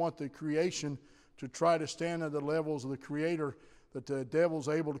side, we want the creation to try to stand at the levels of the Creator, that the devil's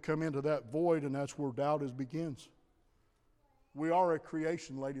able to come into that void, and that's where doubt begins. We are a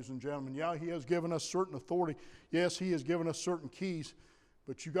creation, ladies and gentlemen. Yeah, He has given us certain authority. Yes, He has given us certain keys.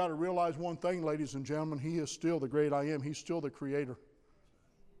 But you got to realize one thing, ladies and gentlemen. He is still the great I am. He's still the Creator.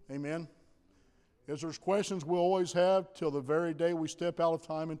 Amen? As there's questions we'll always have till the very day we step out of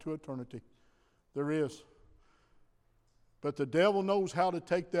time into eternity. There is. But the devil knows how to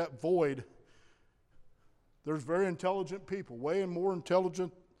take that void. There's very intelligent people, way more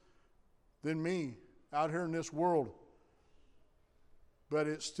intelligent than me out here in this world. But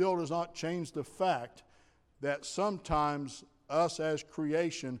it still does not change the fact that sometimes us as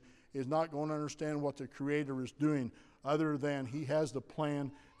creation is not going to understand what the Creator is doing other than He has the plan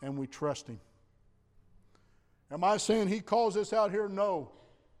and we trust Him. Am I saying He calls us out here? No.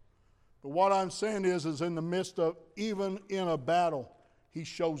 But what I'm saying is in the midst of, even in a battle, He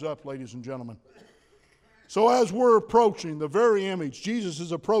shows up, ladies and gentlemen. So as we're approaching the very image, Jesus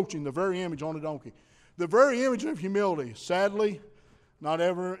is approaching the very image on a donkey. The very image of humility. Sadly, not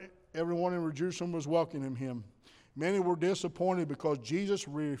everyone in Jerusalem was welcoming Him. Many were disappointed because Jesus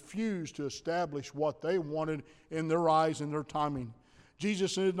refused to establish what they wanted in their eyes and their timing.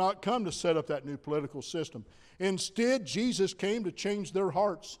 Jesus did not come to set up that new political system. Instead, Jesus came to change their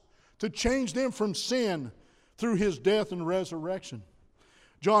hearts, to change them from sin through His death and resurrection.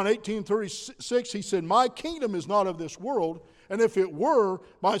 John 18:36, He said, "My kingdom is not of this world, and if it were,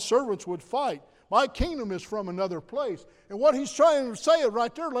 my servants would fight. My kingdom is from another place." And what He's trying to say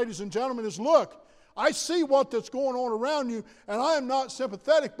right there, ladies and gentlemen, is look, I see that's going on around you, and I am not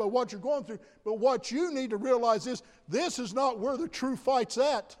sympathetic about what you're going through, but what you need to realize is this is not where the true fight's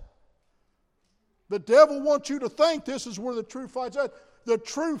at. The devil wants you to think this is where the true fight's at. The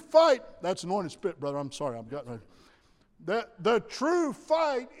true fight, that's anointed spit, brother, I'm sorry, I've got that. The true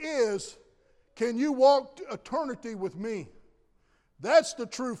fight is, can you walk eternity with me? That's the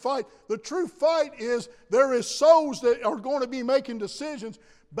true fight. The true fight is there is souls that are going to be making decisions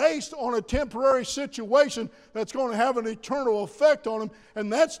based on a temporary situation that's going to have an eternal effect on them,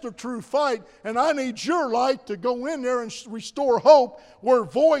 and that's the true fight. And I need your light to go in there and restore hope where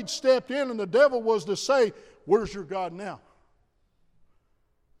void stepped in and the devil was to say, where's your God now?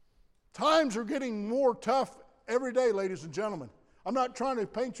 Times are getting more tough every day, ladies and gentlemen. I'm not trying to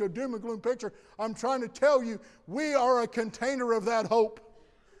paint you a doom and gloom picture. I'm trying to tell you we are a container of that hope,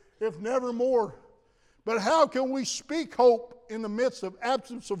 if never more. But how can we speak hope in the midst of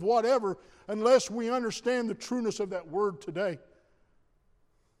absence of whatever unless we understand the trueness of that word today?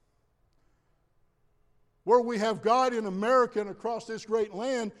 Where we have God in America and across this great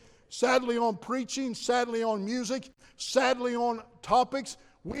land, sadly on preaching, sadly on music, sadly on topics,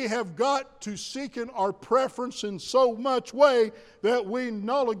 we have got to seek in our preference in so much way that we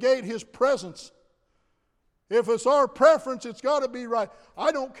nullify His presence. If it's our preference, it's got to be right.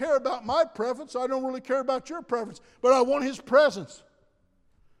 I don't care about my preference. I don't really care about your preference. But I want His presence.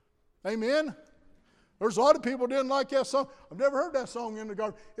 Amen? There's a lot of people who didn't like that song. I've never heard that song in the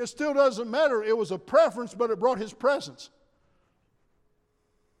garden. It still doesn't matter. It was a preference, but it brought His presence.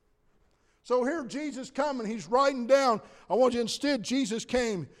 So here Jesus coming, He's writing down. I want you, instead, Jesus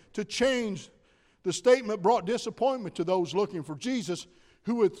came to change. The statement brought disappointment to those looking for Jesus,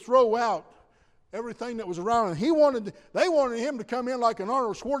 who would throw out everything that was around him. They wanted Him to come in like an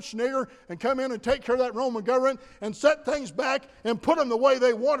Arnold Schwarzenegger and come in and take care of that Roman government and set things back and put them the way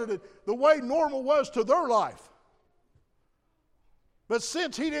they wanted it, the way normal was to their life. But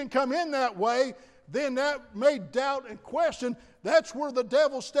since He didn't come in that way, then that made doubt and question. That's where the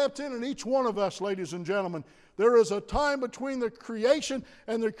devil steps in each one of us, ladies and gentlemen. There is a time between the creation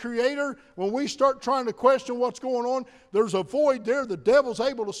and the Creator. When we start trying to question what's going on, there's a void there. The devil's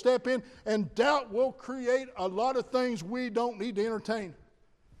able to step in, and doubt will create a lot of things we don't need to entertain.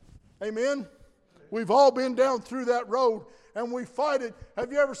 Amen? We've all been down through that road, and we fight it.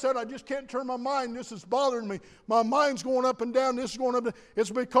 Have you ever said, I just can't turn my mind, this is bothering me. My mind's going up and down, this is going up and down.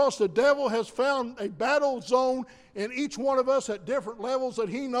 It's because the devil has found a battle zone in each one of us at different levels that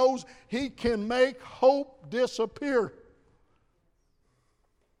he knows he can make hope disappear.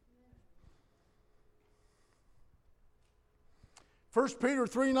 First Peter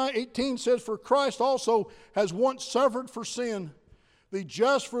 3:18 says, "For Christ also has once suffered for sin, the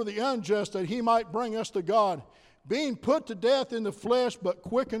just for the unjust, that He might bring us to God, being put to death in the flesh, but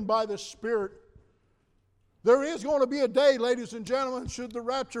quickened by the Spirit. There is going to be a day, ladies and gentlemen, should the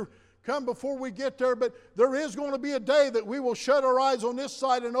rapture come before we get there, but there is going to be a day that we will shut our eyes on this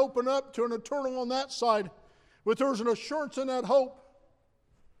side and open up to an eternal on that side. But there's an assurance in that hope.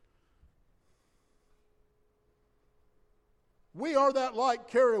 We are that light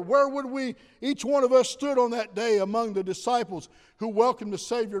carrier. Where would we, each one of us stood on that day among the disciples who welcomed the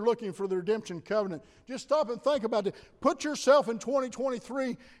Savior looking for the redemption covenant? Just stop and think about it. Put yourself in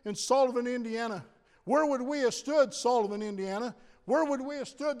 2023 in Sullivan, Indiana. Where would we have stood, Sullivan, Indiana? Where would we have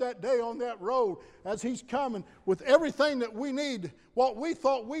stood that day on that road as He's coming with everything that we need, what we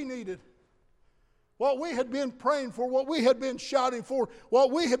thought we needed, what we had been praying for, what we had been shouting for,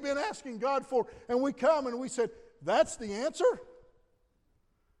 what we had been asking God for, and we come and we said, that's the answer?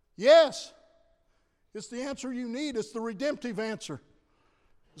 Yes. It's the answer you need. It's the redemptive answer.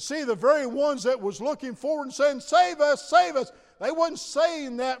 See, the very ones that was looking forward and saying, save us, save us, they wasn't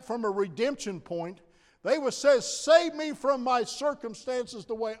saying that from a redemption point. They would say, save me from my circumstances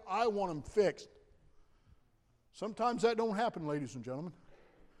the way I want them fixed. Sometimes that don't happen, ladies and gentlemen.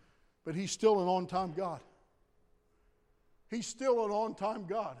 But He's still an on-time God. He's still an on-time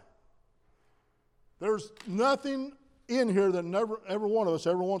God. There's nothing in here that every one of us,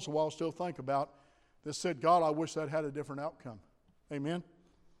 every once in a while, still think about that said, God, I wish that had a different outcome. Amen?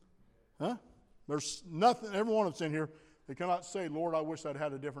 Huh? There's nothing, every one of us in here, that cannot say, Lord, I wish that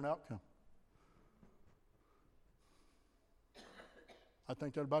had a different outcome. I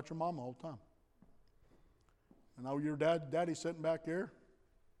think that about your mama all the time. And now your daddy's sitting back there.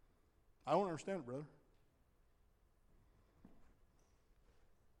 I don't understand it, brother.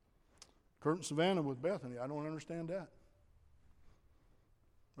 Kurt and Savannah with Bethany, I don't understand that.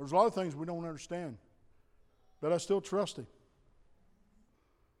 There's a lot of things we don't understand. But I still trust Him.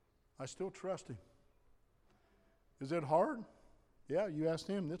 I still trust Him. Is it hard? Yeah, you asked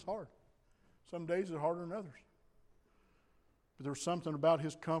Him, it's hard. Some days it's harder than others. But there's something about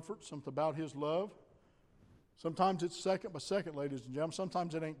His comfort, something about His love. Sometimes it's second by second, ladies and gentlemen.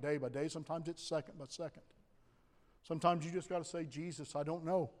 Sometimes it ain't day by day. Sometimes it's second by second. Sometimes you just got to say, Jesus, I don't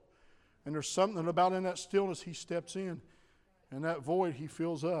know. And there's something about in that stillness He steps in. And that void He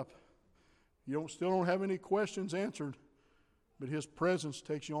fills up. You still don't have any questions answered. But His presence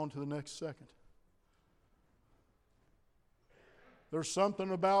takes you on to the next second. There's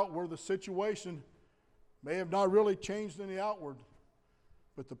something about where the situation may have not really changed in the outward.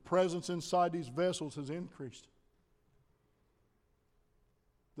 But the presence inside these vessels has increased.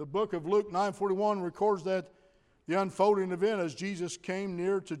 The book of Luke 9:41 records that the unfolding event as Jesus came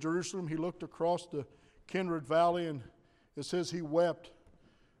near to Jerusalem, He looked across the Kindred Valley and it says He wept.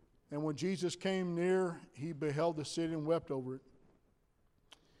 And when Jesus came near, He beheld the city and wept over it.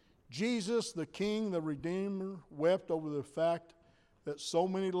 Jesus, the King, the Redeemer, wept over the fact that so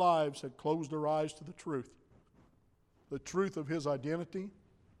many lives had closed their eyes to the truth of His identity,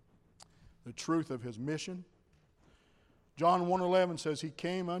 the truth of His mission. John 1:11 says, He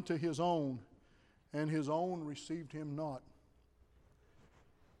came unto His own, and His own received Him not.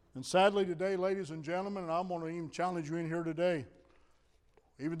 And sadly today, ladies and gentlemen, and I'm going to even challenge you in here today,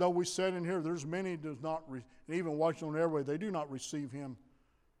 even though we said in here, there's many does not, and even watching on airway, they do not receive Him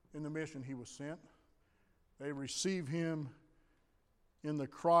in the mission He was sent. They receive Him in the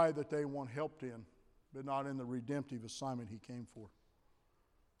cry that they want helped in, but not in the redemptive assignment He came for.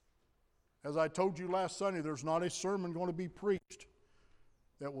 As I told you last Sunday, there's not a sermon going to be preached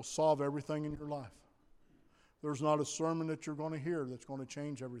that will solve everything in your life. There's not a sermon that you're going to hear that's going to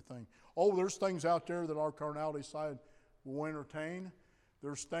change everything. Oh, there's things out there that our carnality side will entertain.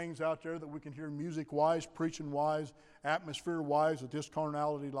 There's things out there that we can hear music-wise, preaching-wise, atmosphere-wise that this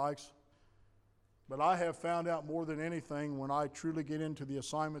carnality likes. But I have found out more than anything when I truly get into the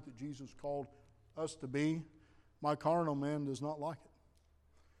assignment that Jesus called us to be, my carnal man does not like it.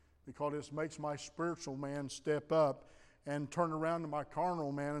 Because it makes my spiritual man step up and turn around to my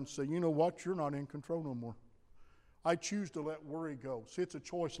carnal man and say, you know what, you're not in control no more. I choose to let worry go. See, it's a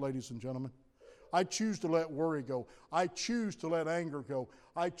choice, ladies and gentlemen. I choose to let worry go. I choose to let anger go.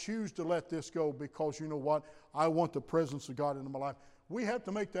 I choose to let this go because you know what? I want the presence of God into my life. We have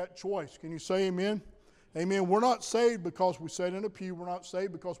to make that choice. Can you say amen? Amen. We're not saved because we sat in a pew. We're not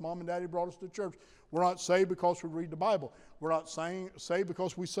saved because Mom and Daddy brought us to church. We're not saved because we read the Bible. We're not saved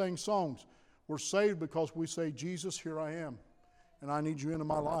because we sing songs. We're saved because we say, Jesus, here I am, and I need you into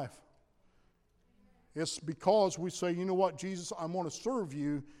my life. It's because we say, you know what, Jesus, I want to serve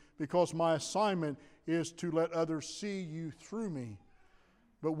you because my assignment is to let others see you through me.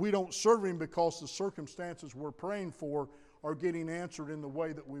 But we don't serve Him because the circumstances we're praying for are getting answered in the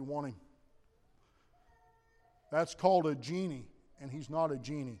way that we want Him. That's called a genie, and He's not a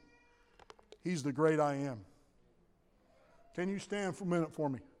genie. He's the great I am. Can you stand for a minute for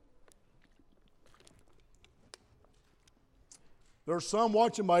me? There's some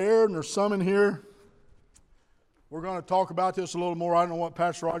watching by air, and there's some in here. We're going to talk about this a little more. I don't know what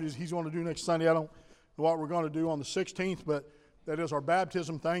Pastor Rogers, he's going to do next Sunday. I don't know what we're going to do on the 16th, but that is our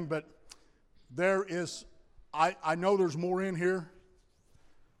baptism thing. But there is, I know there's more in here,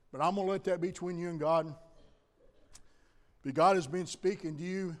 but I'm going to let that be between you and God. But God has been speaking to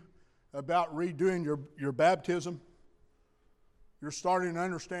you about redoing your baptism. You're starting to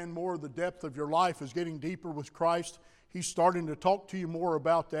understand more of the depth of your life is getting deeper with Christ. He's starting to talk to you more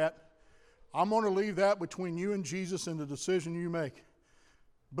about that. I'm going to leave that between you and Jesus and the decision you make.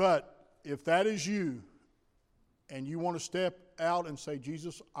 But if that is you, and you want to step out and say,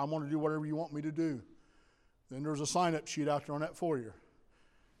 Jesus, I want to do whatever you want me to do, then there's a sign-up sheet out there on that foyer.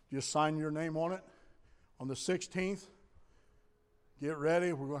 Just sign your name on it. On the 16th, get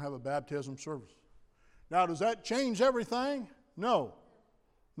ready. We're going to have a baptism service. Now, does that change everything? No.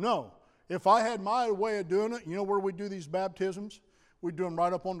 No. If I had my way of doing it, you know where we do these baptisms? We do them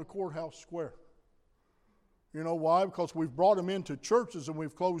right up on the courthouse square. You know why? Because we've brought them into churches and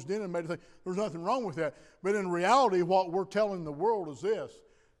we've closed in and made it think there's nothing wrong with that. But in reality, what we're telling the world is this.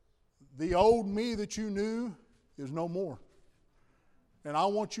 The old me that you knew is no more. And I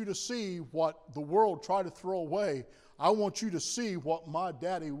want you to see what the world tried to throw away. I want you to see what my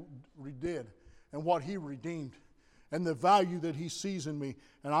daddy did and what he redeemed and the value that he sees in me.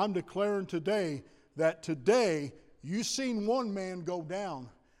 And I'm declaring today that today you've seen one man go down,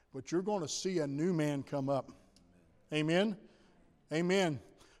 but you're going to see a new man come up. Amen? Amen.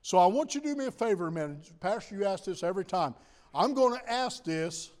 So I want you to do me a favor a minute. Pastor, you ask this every time. I'm going to ask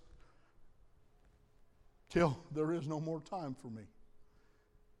this till there is no more time for me.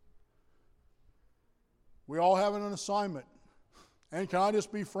 We all have an assignment. And can I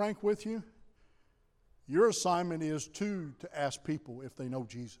just be frank with you? Your assignment is to ask people if they know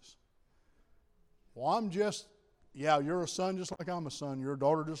Jesus. Well, you're a son just like I'm a son. You're a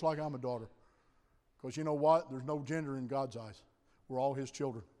daughter just like I'm a daughter. Because you know what? There's no gender in God's eyes. We're all His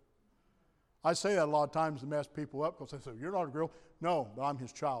children. I say that a lot of times to mess people up because they say, you're not a girl. No, but I'm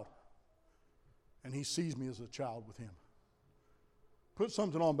His child. And He sees me as a child with Him. Put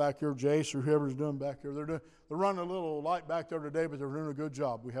something on back here, Jace, or whoever's doing back here. They're running a little light back there today, but they're doing a good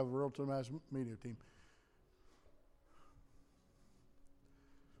job. We have a real-time media team.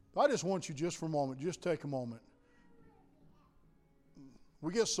 I just want you just for a moment, just take a moment.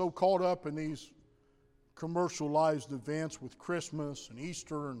 We get so caught up in these commercialized events with Christmas and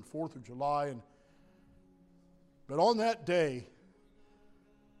Easter and 4th of July. But on that day,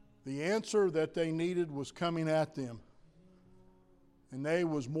 the answer that they needed was coming at them. And they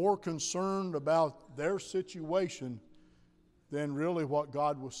was more concerned about their situation than really what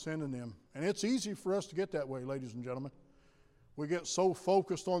God was sending them. And it's easy for us to get that way, ladies and gentlemen. We get so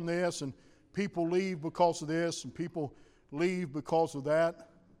focused on this, and people leave because of this, and people leave because of that.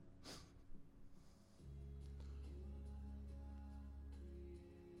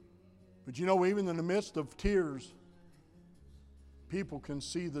 But you know, even in the midst of tears, people can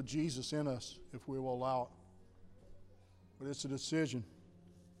see the Jesus in us if we will allow it. But it's a decision.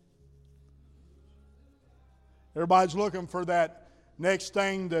 Everybody's looking for that next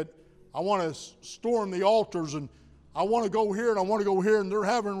thing that I want to storm the altars and I want to go here and I want to go here, and they're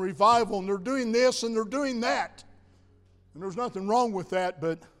having revival and they're doing this and they're doing that. And there's nothing wrong with that,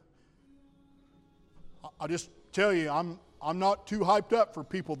 but I just tell you, I'm not too hyped up for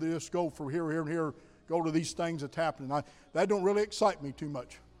people to just go from here, here, and here, go to these things that's happening. That don't really excite me too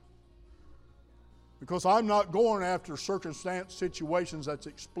much. Because I'm not going after circumstance situations that's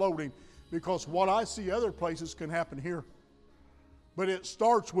exploding, because what I see other places can happen here. But it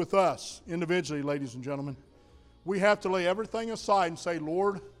starts with us individually, ladies and gentlemen. We have to lay everything aside and say,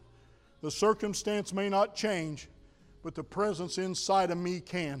 Lord, the circumstance may not change, but the presence inside of me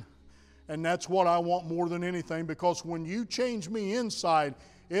can. And that's what I want more than anything, because when you change me inside,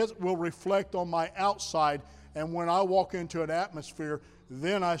 it will reflect on my outside. And when I walk into an atmosphere,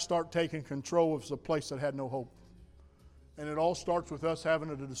 then I start taking control of the place that had no hope. And it all starts with us having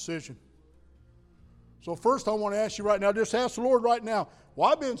a decision. So first I want to ask you right now, just ask the Lord right now. Well,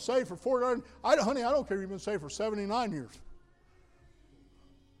 I've been saved for 49. Honey, I don't care if you've been saved for 79 years.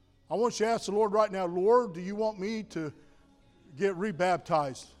 I want you to ask the Lord right now, Lord, do you want me to get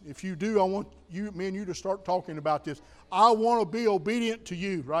rebaptized? If you do, I want me and you to start talking about this. I want to be obedient to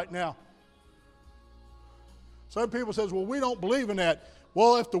you right now. Some people says, well, we don't believe in that.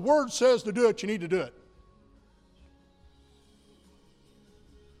 Well, if the Word says to do it, you need to do it.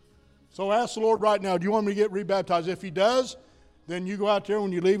 So ask the Lord right now, do you want me to get rebaptized? If He does, then you go out there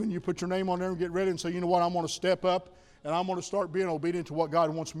when you leave and you put your name on there and get ready and say, you know what, I'm going to step up and I'm going to start being obedient to what God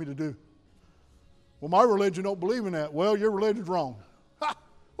wants me to do. Well, my religion don't believe in that. Well, your religion's wrong. Ha!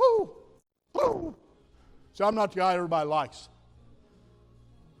 Woo! Woo! See, I'm not the guy everybody likes.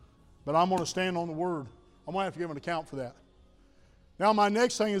 But I'm going to stand on the Word. I'm going to have to give an account for that. Now, my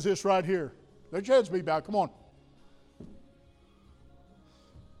next thing is this right here. Let your heads be bowed. Come on.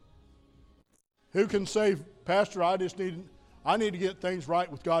 Who can say, Pastor, I need to get things right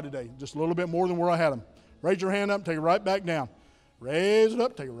with God today. Just a little bit more than where I had them. Raise your hand up, take it right back down. Raise it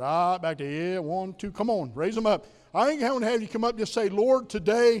up, take it right back to yeah, 1, 2. Come on, raise them up. I ain't going to have you come up, just say, Lord,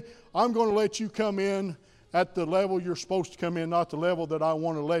 today I'm going to let you come in at the level you're supposed to come in, not the level that I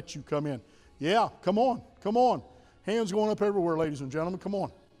want to let you come in. Yeah, come on, come on. Hands going up everywhere, ladies and gentlemen. Come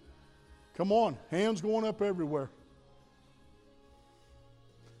on. Come on. Hands going up everywhere.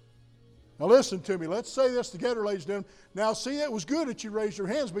 Now listen to me. Let's say this together, ladies and gentlemen. Now see, it was good that you raised your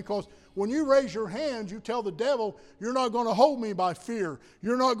hands, because when you raise your hands, you tell the devil, you're not going to hold me by fear.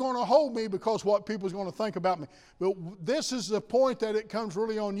 You're not going to hold me because what people's going to think about me. But this is the point that it comes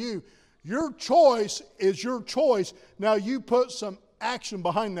really on you. Your choice is your choice. Now you put some action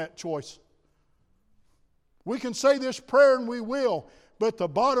behind that choice. We can say this prayer and we will. But the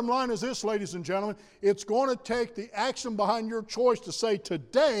bottom line is this, ladies and gentlemen. It's going to take the action behind your choice to say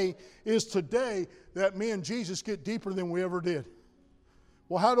today is today that me and Jesus get deeper than we ever did.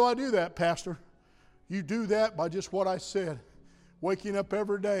 Well, how do I do that, Pastor? You do that by just what I said. Waking up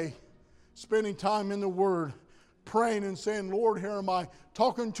every day, spending time in the Word, praying and saying, Lord, here am I.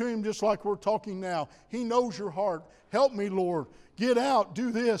 Talking to Him just like we're talking now. He knows your heart. Help me, Lord. Get out.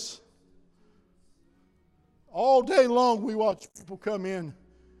 Do this. All day long we watch people come in.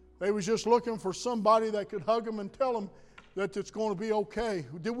 They was just looking for somebody that could hug them and tell them that it's going to be okay.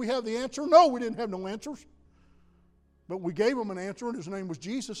 Did we have the answer? No, we didn't have no answers. But we gave them an answer, and His name was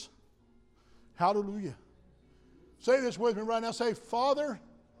Jesus. Hallelujah. Say this with me right now. Say, Father,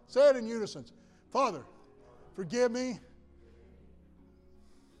 say it in unison. Father, forgive me.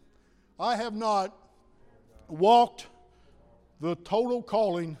 I have not walked the total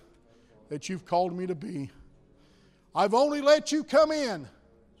calling that You've called me to be. I've only let You come in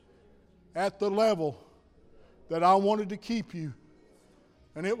at the level that I wanted to keep You.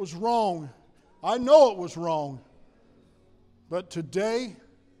 And it was wrong. I know it was wrong. But today,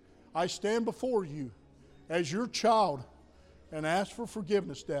 I stand before You as Your child and ask for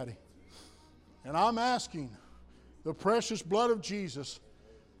forgiveness, Daddy. And I'm asking the precious blood of Jesus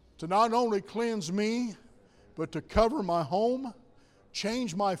to not only cleanse me, but to cover my home,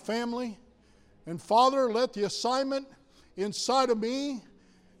 change my family. And Father, let the assignment inside of me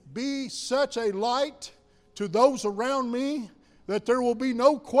be such a light to those around me that there will be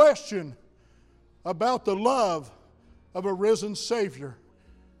no question about the love of a risen Savior.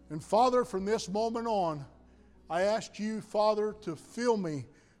 And Father, from this moment on, I ask You, Father, to fill me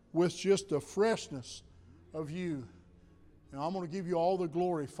with just the freshness of You. And I'm going to give You all the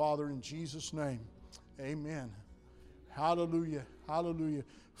glory, Father, in Jesus' name. Amen. Hallelujah. Hallelujah.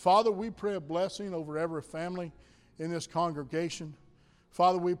 Father, we pray a blessing over every family in this congregation.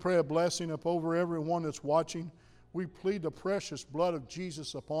 Father, we pray a blessing up over everyone that's watching. We plead the precious blood of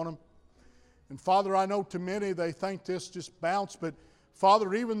Jesus upon them. And Father, I know to many they think this just bounced, but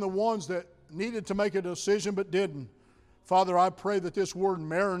Father, even the ones that needed to make a decision but didn't, Father, I pray that this word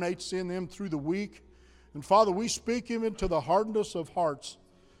marinates in them through the week. And Father, we speak even to the hardness of hearts.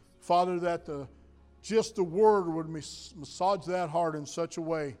 Father, that just the word would massage that heart in such a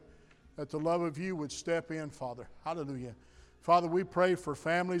way that the love of You would step in, Father. Hallelujah. Father, we pray for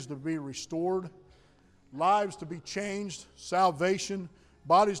families to be restored, lives to be changed, salvation,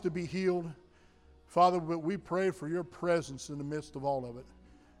 bodies to be healed. Father, but we pray for Your presence in the midst of all of it.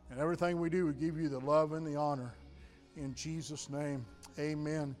 And everything we do, we give You the love and the honor. In Jesus' name,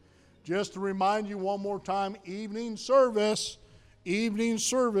 amen. Just to remind you one more time, evening service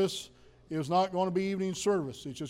is not going to be evening service. It's just